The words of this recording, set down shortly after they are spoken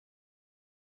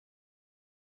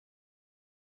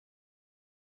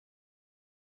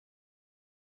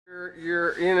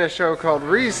You're in a show called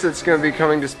Riese that's going to be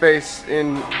coming to space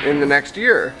in the next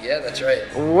year. Yeah, that's right.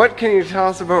 What can you tell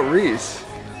us about Riese?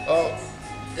 Oh,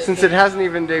 since it hasn't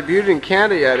even debuted in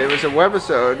Canada yet, it was a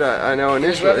webisode, I know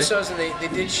initially. It was webisodes, and they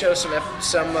did show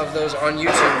some of those on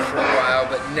YouTube for a while,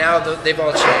 but now they've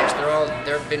all changed.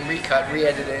 They've been recut,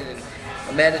 re-edited, and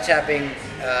Amanda Tapping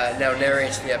now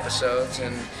narrates the episodes,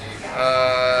 and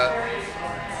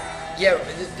yeah,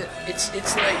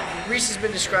 it's like Riese has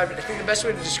been described. I think the best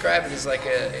way to describe it is like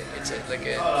a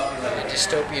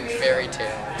dystopian fairy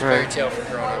tale. It's a fairy tale for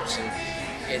grown-ups, and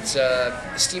it's a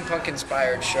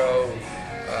steampunk-inspired show.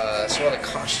 So all the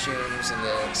costumes and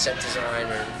the set design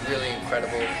are really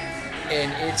incredible,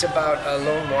 and it's about a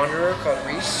lone wanderer called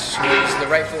Riese, who is the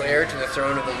rightful heir to the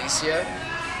throne of Elysia.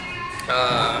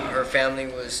 Her family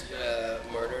was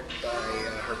murdered by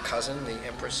her cousin, the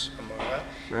Empress Amara,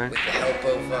 with the help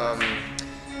of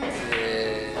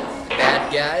the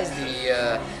bad guys,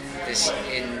 this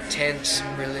intense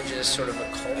religious sort of a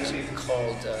cult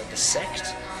called the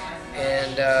Sect.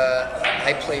 And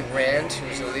I play Rand,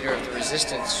 who's the leader of the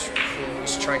Resistance,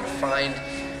 who's trying to find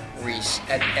Riese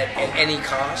at any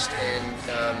cost and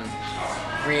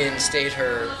reinstate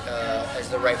her as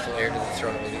the rightful heir to the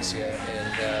throne of Elysia.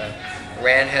 And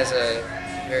Rand has a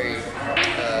very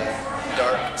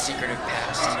dark, secretive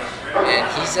past, and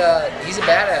he's a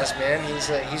badass, man.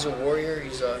 He's a warrior.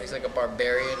 He's like a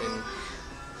barbarian,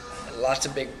 and lots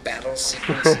of big battle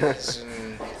sequences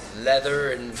and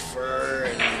leather and fur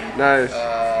and nice.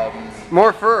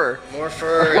 More fur. More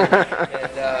fur,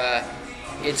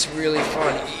 and it's really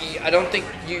fun. I don't think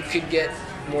you could get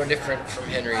more different from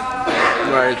Henry.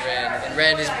 Right. And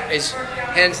Rand is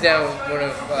hands down one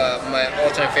of my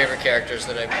all-time favorite characters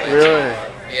that I've played. Really?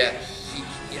 Yeah.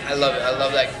 I love it. I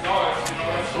love that.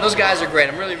 And those guys are great.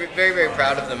 I'm really very, very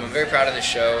proud of them. I'm very proud of the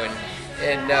show,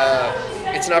 and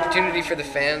it's an opportunity for the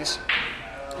fans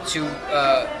to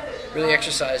really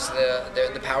exercise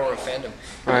the power of fandom.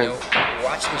 Right. You know,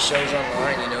 watch these shows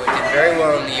online. You know, it did very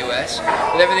well in the U.S.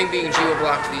 With everything being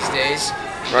geo-blocked these days.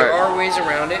 There are ways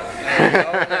around it. And we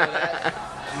all know that.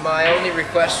 My only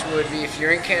request would be, if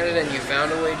you're in Canada and you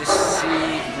found a way to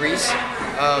see Riese,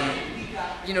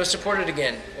 you know, support it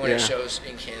again when it shows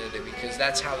in Canada, because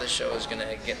that's how the show is going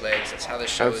to get legs. That's how the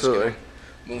show is going to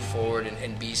move forward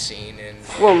and be seen. And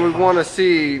well, we want to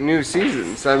see new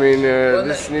seasons. I mean,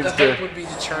 this needs the hope would be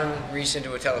to turn Riese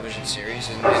into a television series,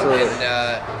 and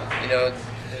you know,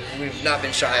 we've not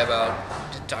been shy about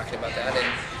talking about that,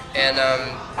 and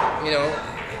you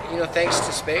know, thanks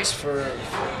to Space for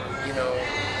you know,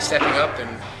 stepping up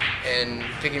and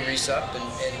picking Riese up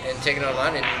and taking it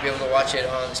online, and you'll be able to watch it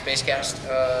on Spacecast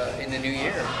in the new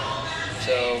year.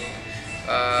 So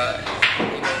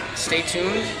you know, stay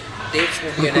tuned. Dates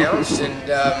will be announced,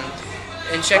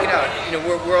 and check it out. You know,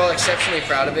 we're all exceptionally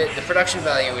proud of it. The production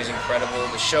value is incredible.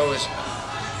 The show is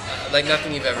like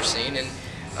nothing you've ever seen, and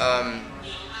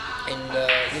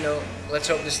you know, let's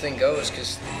hope this thing goes,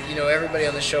 because you know, everybody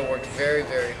on the show worked very,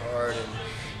 very hard,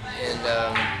 and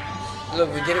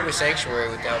look, we did it with Sanctuary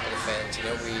with the help of the fans. You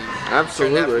know, we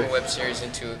turned that from a web series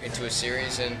into a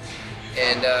series, and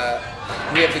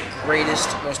we have the greatest,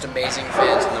 most amazing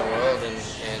fans in the world, and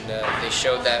they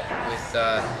showed that with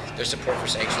their support for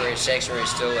Sanctuary. Sanctuary is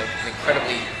still like an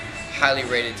incredibly highly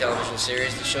rated television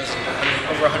series that shows in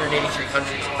over 183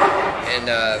 countries, and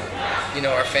you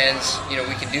know, our fans, you know,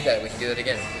 we can do that. We can do that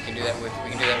again. We can do that with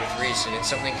Riese, and it's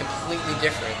something completely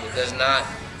different that does not.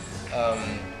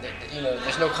 You know,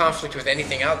 there's no conflict with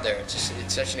anything out there. It's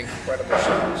such an incredible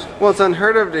show. So. Well, it's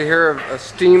unheard of to hear of a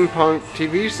steampunk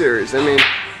TV series. I mean,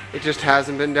 it just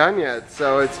hasn't been done yet,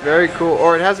 so it's very cool.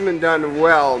 Or it hasn't been done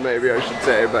well, maybe I should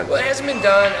say. But well, it hasn't been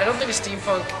done. I don't think a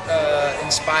steampunk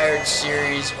inspired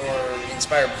series or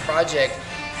inspired project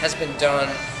has been done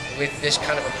with this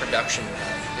kind of a production,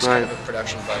 kind of a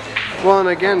production budget. Well, and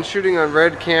again, shooting on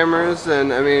red cameras,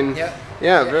 and I mean,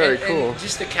 very cool. And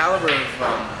just the caliber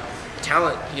of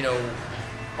talent, you know,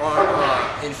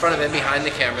 in front of and behind the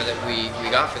camera that we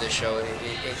got for this show.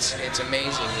 It's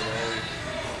amazing, you know.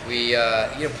 We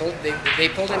you know, they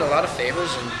pulled in a lot of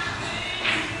favors, and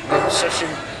we have such an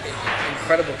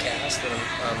incredible cast that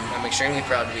I'm extremely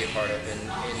proud to be a part of. And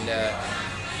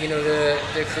you know,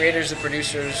 the creators, the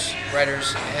producers,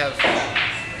 writers have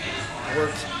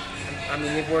worked. I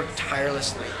mean, they've worked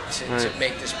tirelessly to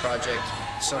make this project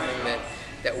something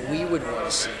that we would want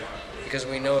to see. Because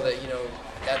we know that, you know,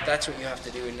 that's what you have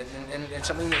to do, and it's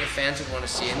something that the fans would want to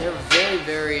see. And they're very,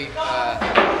 very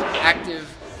active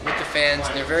with the fans,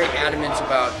 and they're very adamant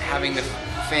about having the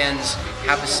fans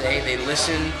have a say. They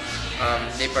listen,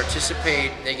 they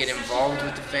participate, they get involved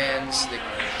with the fans, they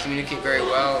communicate very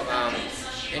well,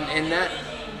 and that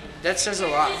that says a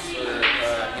lot for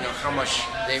you know, how much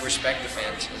they respect the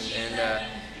fans,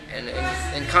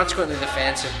 and consequently the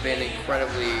fans have been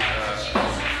incredibly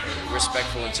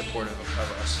respectful and supportive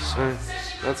of us. So.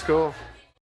 That's cool.